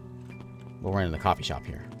 We'll run in the coffee shop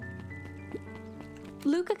here.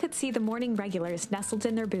 Luca could see the morning regulars nestled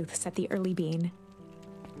in their booths at the Early Bean.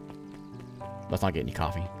 Let's not get any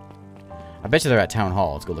coffee. I bet you they're at Town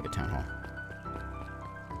Hall. Let's go look at Town Hall.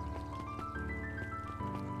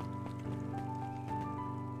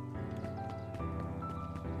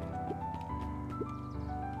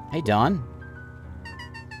 Hey, Don.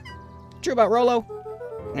 True about Rolo?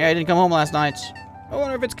 Yeah, he didn't come home last night. I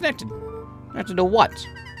wonder if it's connected. Connected to what?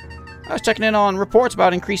 I was checking in on reports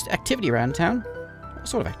about increased activity around town. What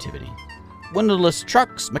sort of activity? Windowless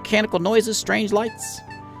trucks, mechanical noises, strange lights.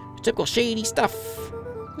 Typical shady stuff.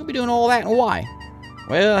 Who'll be doing all that and why?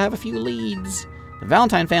 Well, I have a few leads. The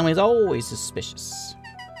Valentine family is always suspicious.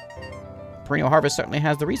 Perennial Harvest certainly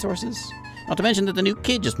has the resources. Not to mention that the new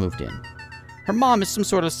kid just moved in. Her mom is some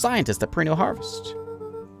sort of scientist at Perennial Harvest.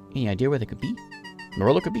 Any idea where they could be?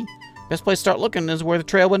 Marilla could be. Best place to start looking is where the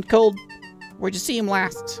trail went cold. Where'd you see him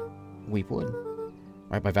last? Weepwood.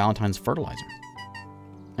 Right by Valentine's fertilizer.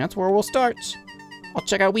 That's where we'll start. I'll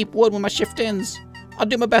check out Weepwood when my shift ends. I'll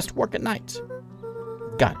do my best work at night.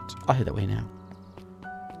 Got it. I'll head that way now.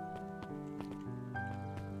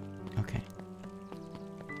 Okay.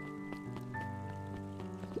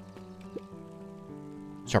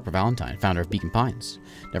 Sharper Valentine, founder of Beacon Pines.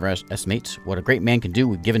 Never estimate what a great man can do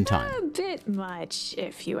with given time. A bit much,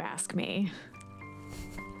 if you ask me.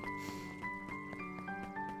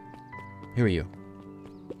 Who are you?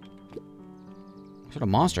 What sort of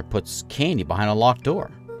monster puts candy behind a locked door?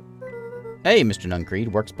 Hey, Mr. Nuncreed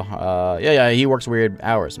works behind. Yeah, he works weird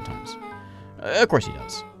hours sometimes. Of course he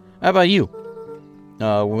does. How about you?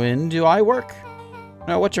 When do I work?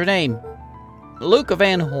 What's your name? Luca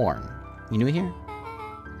Van Horn. You new here?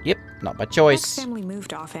 Yep, not by choice. Beck's family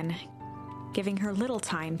moved often, giving her little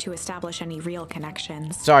time to establish any real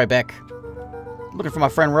connections. Sorry, Beck. Looking for my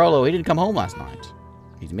friend Rolo. He didn't come home last night.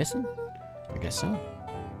 He's missing? I guess so.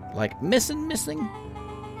 Like, missing?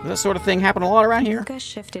 Does that sort of thing happen a lot around here? Luca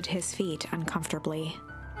shifted his feet uncomfortably.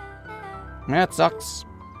 That sucks.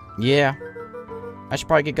 Yeah. I should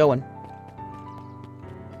probably get going.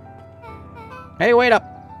 Hey, wait up.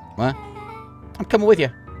 What? I'm coming with you.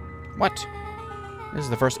 What? This is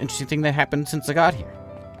the first interesting thing that happened since I got here.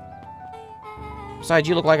 Besides,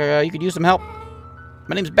 you look like you could use some help.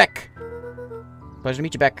 My name's Beck. Pleasure to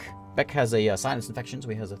meet you, Beck. Beck has a sinus infection, so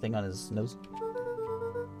he has a thing on his nose.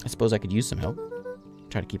 I suppose I could use some help.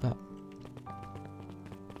 Try to keep up.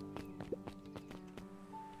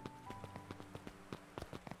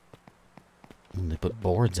 And they put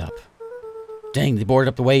boards up. Dang, they boarded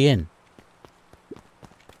up the way in.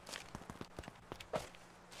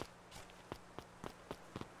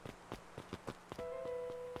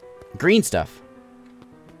 Green stuff.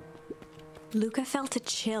 Luca felt a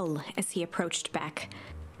chill as he approached Beck.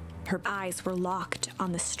 Her eyes were locked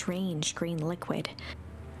on the strange green liquid.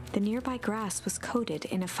 The nearby grass was coated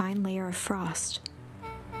in a fine layer of frost.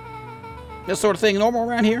 This sort of thing normal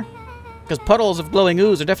around here? Because puddles of glowing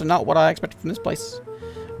ooze are definitely not what I expected from this place.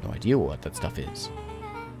 No idea what that stuff is.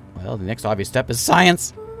 Well, the next obvious step is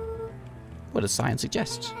science. What does science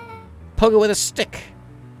suggest? Poke it with a stick.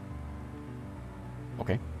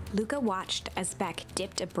 Okay. Luca watched as Beck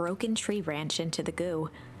dipped a broken tree branch into the goo.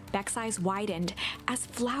 Beck's eyes widened as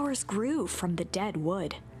flowers grew from the dead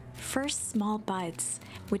wood. First small buds,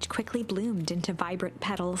 which quickly bloomed into vibrant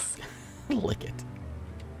petals. Lick it.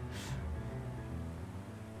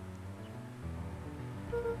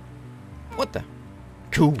 What the?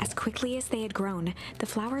 Cool. As quickly as they had grown, the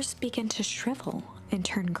flowers began to shrivel and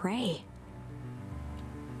turn gray.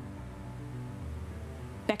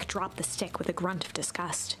 Beck dropped the stick with a grunt of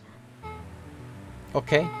disgust.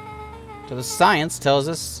 Okay. So the science tells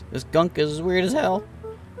us this gunk is weird as hell.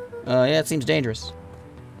 Yeah, it seems dangerous.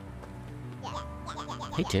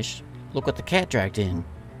 Hey, Tish. Look what the cat dragged in.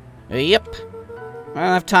 Yep. I don't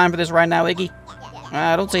have time for this right now, Iggy.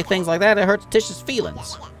 Don't say things like that. It hurts Tish's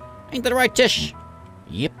feelings. Ain't that right, Tish?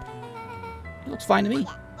 Yep. It looks fine to me.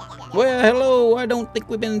 Well, hello. I don't think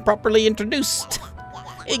we've been properly introduced.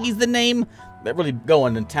 Iggy's the name. They're really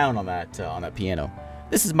going to town on that piano.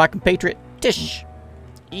 This is my compatriot, Tish.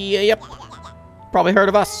 Yep. Probably heard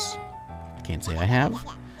of us. Can't say I have.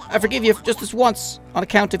 I forgive you just this once, on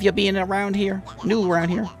account of you being around here, new around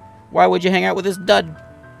here. Why would you hang out with this dud?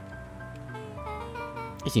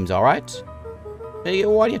 He seems alright. Hey,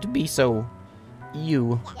 why do you have to be so...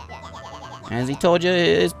 you? Has he told you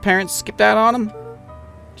his parents skipped out on him?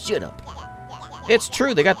 Shut up. It's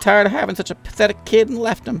true, they got tired of having such a pathetic kid and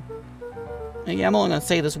left him. Yeah, I'm only gonna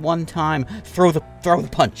say this one time. Throw the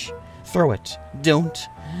punch. Throw it. Don't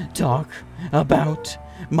talk about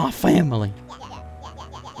my family.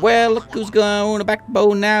 Well, look who's going a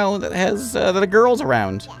backbone now that has the girls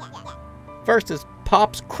around. First his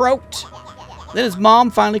pops croaked. Then his mom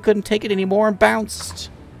finally couldn't take it anymore and bounced.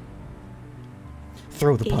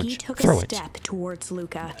 Throw the punch. Iggy took Throw a it. step towards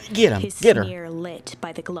Luca. Get him. His Get her. sneer lit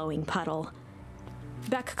by the glowing puddle.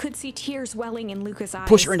 Beck could see tears welling in Luca's eyes.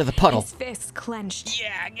 Push her into the puddle. His fists clenched.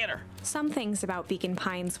 Yeah, get her. Some things about Beacon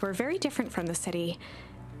Pines were very different from the city.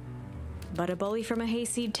 But a bully from a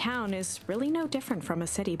hayseed town is really no different from a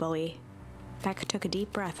city bully. Beck took a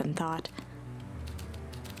deep breath and thought.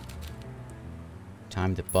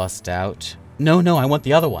 Time to bust out. No, I want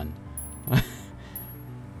the other one.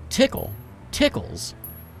 Tickle. Tickles.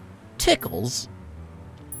 Tickles.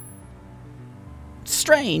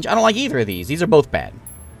 Strange. I don't like either of these. These are both bad.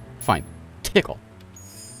 Fine. Tickle.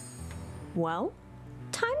 Well,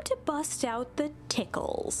 time to bust out the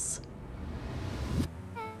tickles.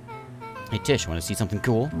 Hey, Tish, want to see something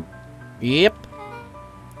cool? Yep.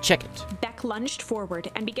 Check it. Beck lunged forward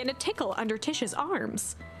and began to tickle under Tish's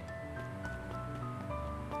arms.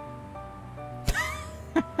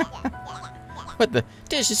 What the?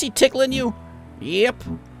 Tish, is he tickling you? Yep.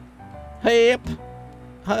 Yep.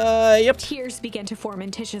 Yep. Tears began to form in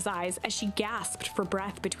Tish's eyes as she gasped for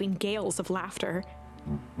breath between gales of laughter.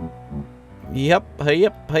 Yep.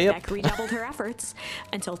 Beck redoubled her efforts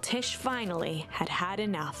until Tish finally had had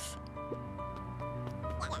enough.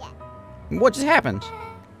 What just happened?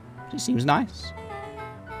 She seems nice.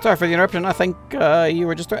 Sorry for the interruption. I think you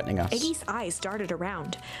were just threatening us. Iggy's eyes darted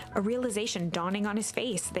around, a realization dawning on his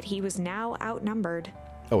face that he was now outnumbered.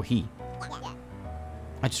 Oh, he.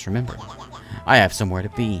 I just remembered. I have somewhere to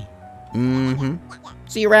be. Mm-hmm.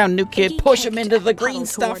 See you around, new kid. Iggy Push him kicked into the a green puddle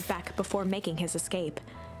stuff. toward Beck before making his escape.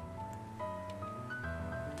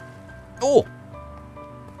 Oh!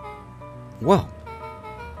 Whoa.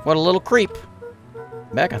 What a little creep.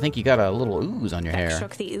 Beck, I think you got a little ooze on your Beck hair.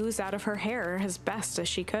 shook the ooze out of her hair as best as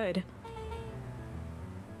she could.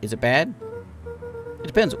 Is it bad? It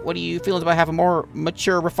depends. What do you feel about having a more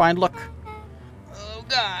mature, refined look? Oh,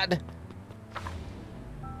 God.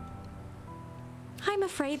 I'm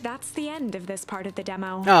afraid that's the end of this part of the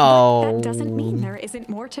demo. Oh. But that doesn't mean there isn't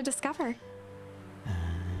more to discover.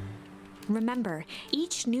 Remember,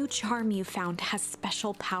 each new charm you found has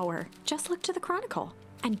special power. Just look to the Chronicle.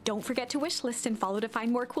 And don't forget to wishlist and follow to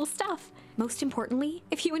find more cool stuff. Most importantly,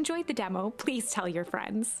 if you enjoyed the demo, please tell your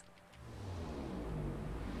friends.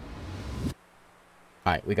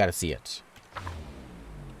 Alright, we gotta see it.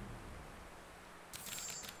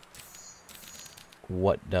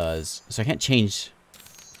 What does... So I can't change...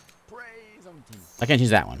 I can't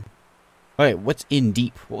change that one. Wait, what's in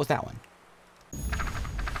deep? What was that one?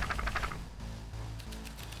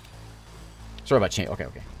 Sorry about change. Okay.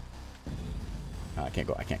 I can't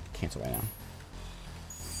go. I can't cancel right now.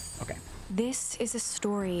 Okay. This is a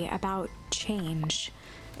story about change.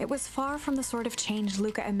 It was far from the sort of change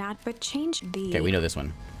Luca and Matt, but change the... Okay, we know this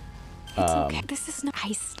one. It's okay. This is not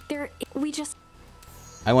ice. We just...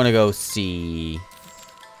 I want to go see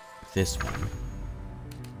this one.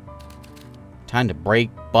 Time to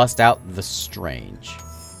bust out the strange.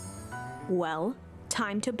 Well,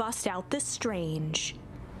 time to bust out the strange.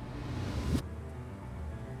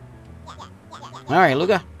 All right,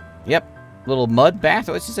 Luca. Yep. Little mud bath.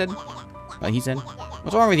 What he said? He said.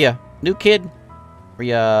 What's wrong with you, new kid?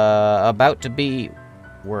 We're about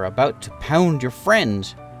to pound your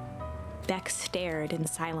friend. Beck stared in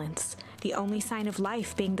silence, the only sign of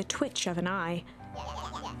life being the twitch of an eye.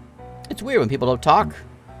 It's weird when people don't talk.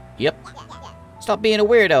 Yep. Stop being a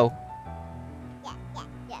weirdo.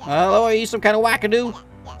 Hello, are you some kind of wackadoo?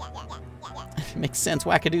 Makes sense.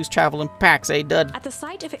 Wackadoos travel in packs, eh, Dud? At the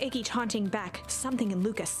sight of Iggy taunting Beck, something in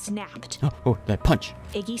Luca snapped. Oh, that punch.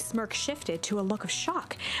 Iggy's smirk shifted to a look of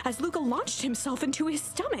shock as Luca launched himself into his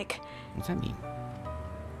stomach. What's that mean?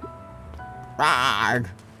 Rarg.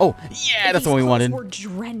 Oh, yeah, that's Iggy's what we wanted. clothes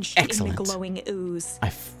were drenched Excellent. in the glowing ooze. I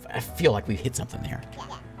feel like we've hit something there.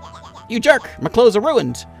 You jerk! My clothes are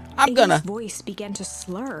ruined. I'm gonna... Iggy's voice began to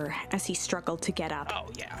slur as he struggled to get up. Oh,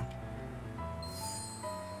 yeah.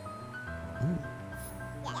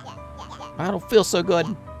 I don't feel so good.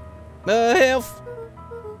 Health.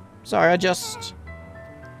 Sorry, I just...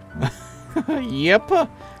 Yep.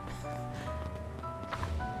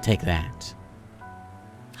 Take that.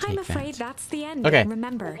 I'm Take afraid that. that's the end. Okay.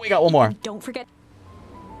 Remember. We got one more. And don't forget.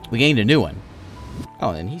 We gained a new one.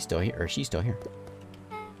 Oh, and he's still here, or she's still here.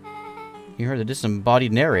 You heard the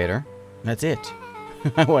disembodied narrator. That's it.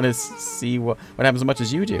 I want to see what happens as much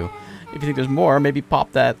as you do. If you think there's more, maybe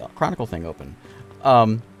pop that Chronicle thing open.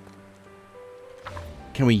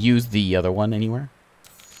 Can we use the other one anywhere?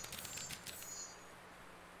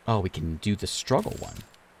 Oh, we can do the struggle one.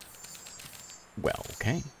 Well,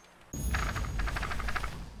 okay.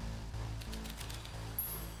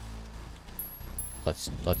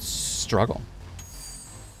 Let's struggle.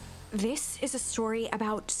 This is a story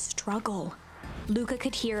about struggle. Luca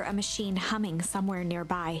could hear a machine humming somewhere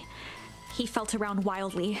nearby. He felt around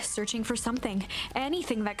wildly, searching for something,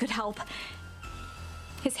 anything that could help.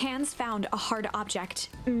 His hands found a hard object,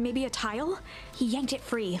 maybe a tile. He yanked it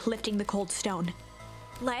free, lifting the cold stone.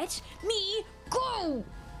 Let me go!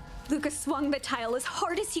 Luca swung the tile as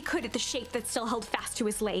hard as he could at the shape that still held fast to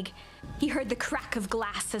his leg. He heard the crack of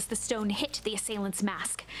glass as the stone hit the assailant's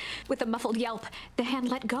mask. With a muffled yelp, the hand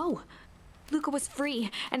let go. Luca was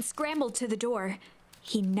free and scrambled to the door.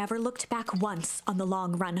 He never looked back once on the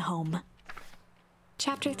long run home.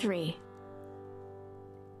 Chapter 3.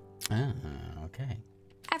 Ah, okay.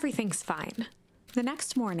 Everything's fine. The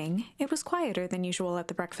next morning, it was quieter than usual at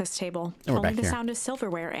the breakfast table. And we're Only back the here. sound of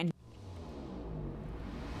silverware and...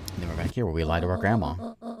 Then we're back here where we lie to our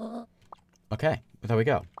grandma. Okay, there we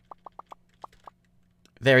go.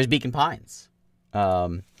 There is Beacon Pines.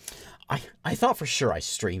 I thought for sure I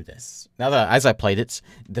streamed this. Now that as I played it,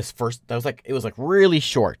 it was like really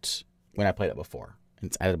short when I played it before. And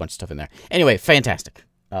it's added a bunch of stuff in there. Anyway, fantastic.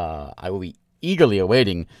 I will be eagerly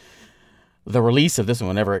awaiting the release of this one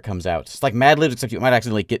whenever it comes out. It's like Mad Libs, except you might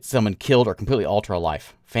accidentally get someone killed or completely alter a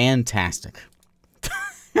life. Fantastic.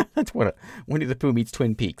 That's what Winnie the Pooh meets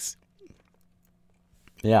Twin Peaks.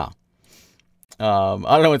 Yeah. I don't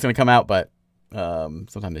know when it's going to come out, but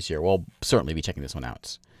sometime this year. We'll certainly be checking this one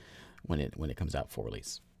out when it comes out for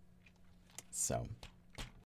release. So,